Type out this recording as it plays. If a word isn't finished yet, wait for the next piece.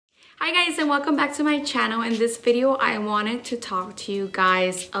Hi guys, and welcome back to my channel. In this video I wanted to talk to you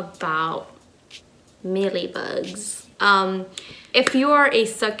guys about mealybugs. If you are a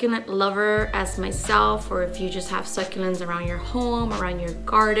succulent lover as myself, or if you just have succulents around your home, around your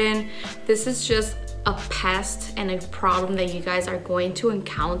garden, this is just a pest and a problem that you guys are going to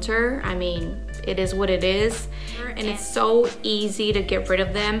encounter. I mean, it is what it is, and it's so easy to get rid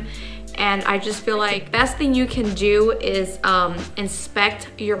of them. And I just feel like the best thing you can do is inspect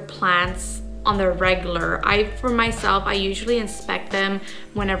your plants on the regular. For myself, I usually inspect them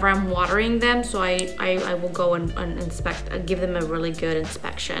whenever I'm watering them. So I will go and inspect, give them a really good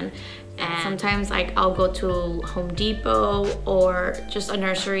inspection. And sometimes like I'll go to Home Depot or just a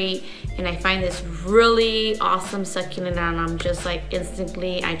nursery and I find this really awesome succulent and I'm just like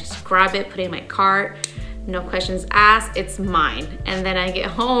instantly, I just grab it, put it in my cart. No questions asked, it's mine. And then I get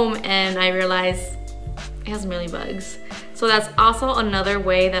home and I realize it has mealybugs. So that's also another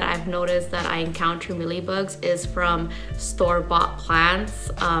way that I've noticed that I encounter mealybugs is from store-bought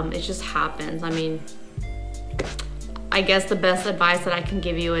plants. It just happens. I mean, I guess the best advice that I can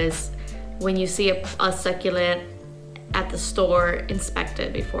give you is when you see a succulent at the store, inspect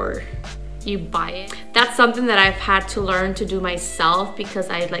it before you buy it. That's something that I've had to learn to do myself because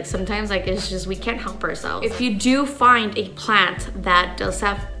sometimes it's just we can't help ourselves. If you do find a plant that does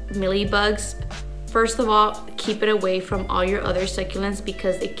have mealybugs, first of all, keep it away from all your other succulents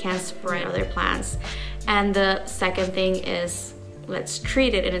because it can spread other plants. And the second thing is, let's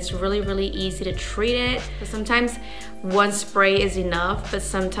treat it. And it's really easy to treat it. Sometimes one spray is enough, but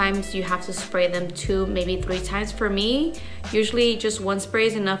sometimes you have to spray them 2, maybe 3 times. For me, usually just 1 spray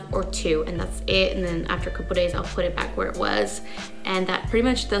is enough, or 2, and that's it. And then after a couple days, I'll put it back where it was. And that pretty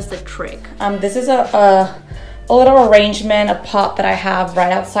much does the trick. This is a little arrangement, a pot that I have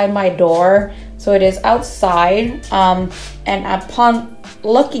right outside my door. So it is outside. And upon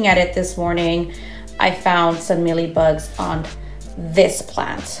looking at it this morning, I found some mealybugs on this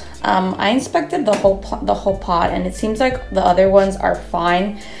plant. I inspected the whole pot and it seems like the other ones are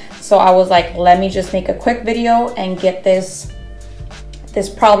fine. So I was like, let me just make a quick video and get this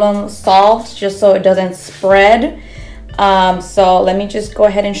problem solved just so it doesn't spread. So let me just go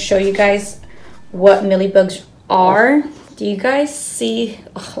ahead and show you guys what mealybugs are. Do you guys see?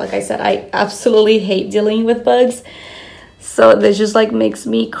 Oh, like I said, I absolutely hate dealing with bugs. So this just like makes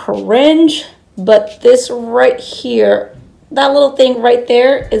me cringe. But this right here, that little thing right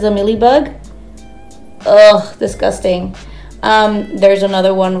there is a mealybug. Ugh, disgusting. There's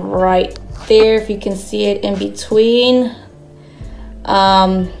another one right there, if you can see it in between.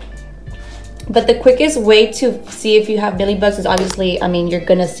 But the quickest way to see if you have mealybugs is obviously, I mean, you're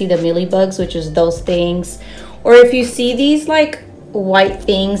gonna see the mealybugs, which is those things. Or if you see these like white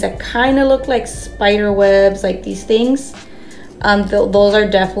things that kind of look like spider webs, like these things, those are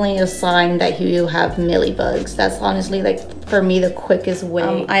definitely a sign that you have mealybugs. That's honestly, like, for me, the quickest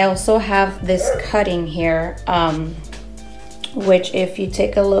way. I also have this cutting here, which if you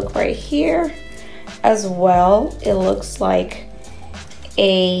take a look right here as well, it looks like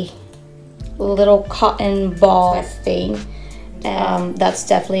a little cotton ball thing. That's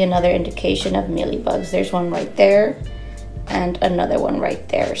definitely another indication of mealybugs. There's one right there and another one right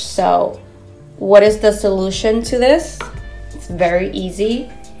there. So what is the solution to this? It's very easy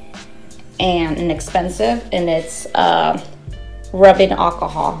and inexpensive, and it's rubbing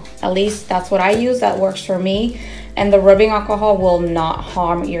alcohol. At least that's what I use. That works for me. And the rubbing alcohol will not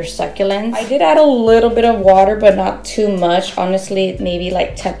harm your succulents. I did add a little bit of water, but not too much. Honestly, maybe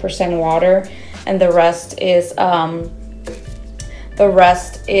like 10% water, and the rest is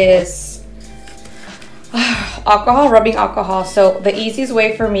alcohol, rubbing alcohol. So the easiest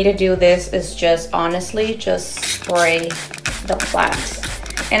way for me to do this is just honestly just spray the plants.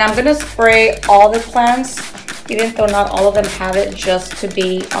 And I'm gonna spray all the plants, even though not all of them have it, just to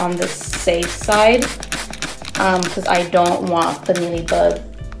be on the safe side, because I don't want the mealybug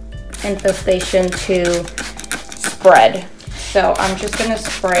infestation to spread. So I'm just gonna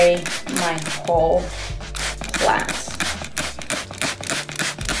spray my whole plants.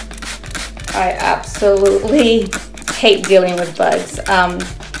 I absolutely hate dealing with bugs.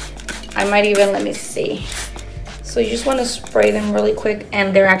 I might even, let me see. So you just want to spray them really quick,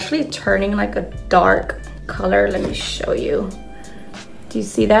 and they're actually turning like a dark color. Let me show you. Do you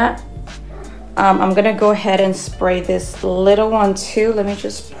see that? I'm gonna go ahead and spray this little one too. Let me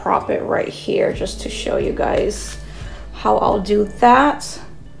just prop it right here just to show you guys how I'll do that.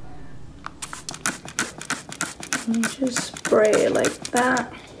 Let me just spray it like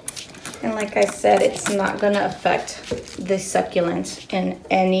that. And like I said, it's not gonna affect the succulent in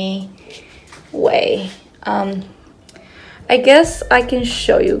any way. I guess I can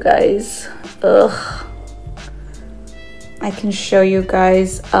show you guys. Ugh. I can show you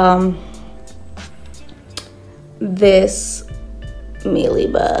guys this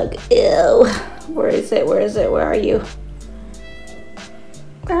mealybug. Ew. Where is it? Where is it? Where are you?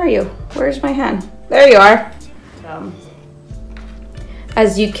 Where are you? Where's my hand? There you are.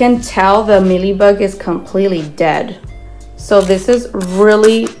 As you can tell, the mealybug is completely dead. So this is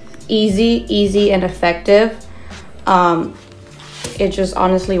really easy and effective. It just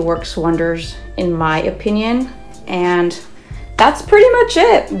honestly works wonders in my opinion. And that's pretty much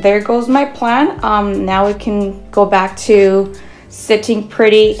it. There goes my plant. Now it can go back to sitting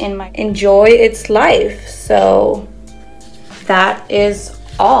pretty and enjoy its life. So that is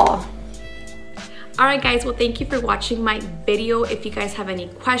all. Alright guys, well thank you for watching my video. If you guys have any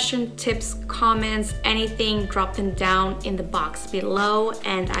questions, tips, comments, anything, drop them down in the box below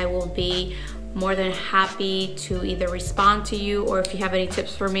and I will be more than happy to either respond to you, or if you have any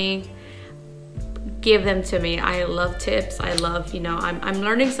tips for me, give them to me. I love tips. I love, I'm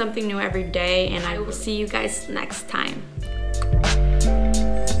learning something new every day, and I will see you guys next time.